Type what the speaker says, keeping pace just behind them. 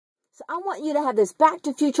So I want you to have this back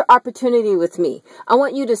to future opportunity with me. I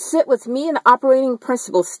want you to sit with me and the operating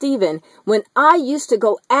principal, Steven, when I used to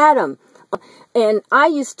go at him. And I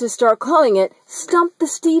used to start calling it Stump the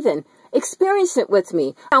Steven. Experience it with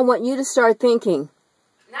me. I want you to start thinking.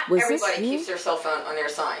 Not everybody keeps their cell phone on their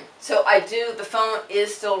sign. So the phone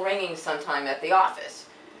is still ringing sometime at the office.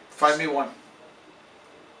 Find me one.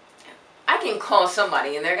 I can call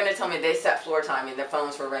somebody and they're going to tell me they set floor time and their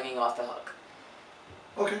phones were ringing off the hook.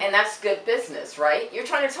 Okay. And that's good business, right? You're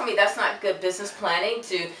trying to tell me that's not good business planning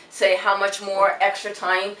to say how much more extra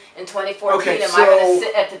time in 2014 am I going to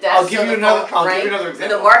sit at the desk I'll give you another example.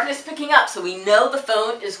 And the market is picking up, so we know the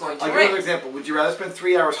phone is going to ring. I'll give you another example. Would you rather spend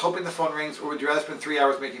 3 hours hoping the phone rings, or would you rather spend 3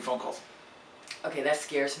 hours making phone calls? Okay, that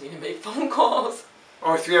scares me to make phone calls.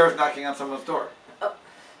 Or 3 hours knocking on someone's door.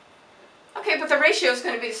 Okay, but the ratio is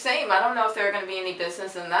going to be the same. I don't know if there's going to be any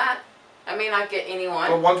business in that. I may not get anyone.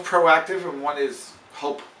 But one's proactive and one is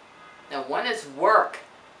hope. Now, one is work,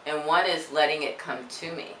 and one is letting it come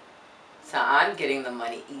to me. So I'm getting the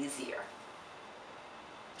money easier.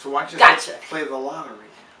 So why don't you just play the lottery?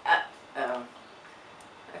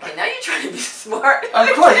 Okay, now you're trying to be smart.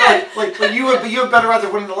 Of course, like you have better odds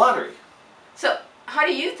of winning the lottery. So how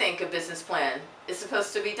do you think a business plan is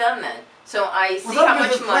supposed to be done then? So I see how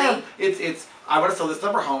much money. It's I want to sell this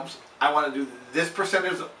number of homes. I want to do this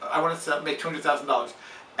percentage. I want to make $200,000.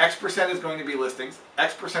 X percent is going to be listings.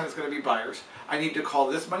 X percent is going to be buyers. I need to call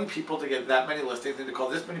this many people to get that many listings. I need to call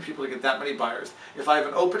this many people to get that many buyers. If I have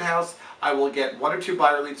an open house, I will get 1 or 2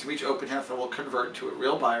 buyer leads from each open house that will convert to a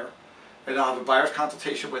real buyer. And I'll have a buyer's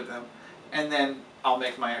consultation with them. And then I'll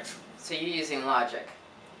make my X. So you're using logic.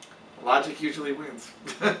 Logic usually wins.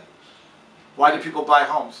 Why do people buy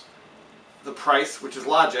homes? The price, which is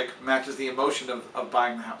logic, matches the emotion of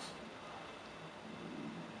buying the house.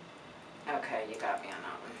 Okay, you got me on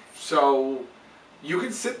that one. So you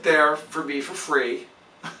can sit there for me for free,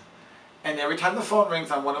 and every time the phone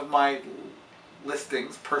rings on one of my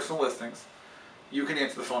listings, personal listings, you can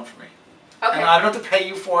answer the phone for me. Okay. And I don't have to pay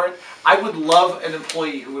you for it. I would love an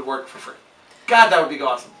employee who would work for free. God, that would be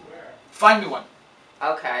awesome. Find me one.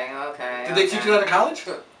 Okay. Did they teach you that in college?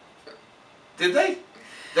 Did they?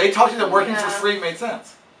 They taught you that working for free made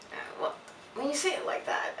sense. Well, when you say it like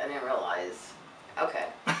that, I didn't realize. Okay.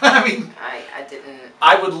 I mean, I didn't.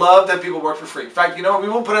 I would love that people work for free. In fact, you know what? We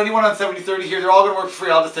won't put anyone on 70-30 here. They're all going to work for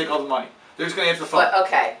free. I'll just take all the money. They're just going to answer the phone. But,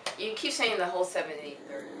 okay. You keep saying the whole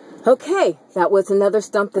 70-30. Okay, that was another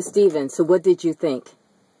Stump the Steven. So what did you think?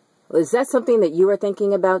 Is that something that you were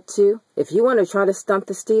thinking about too? If you want to try to stump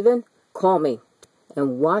the Steven, call me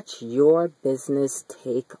and watch your business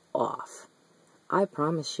take off. I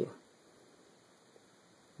promise you.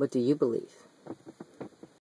 What do you believe?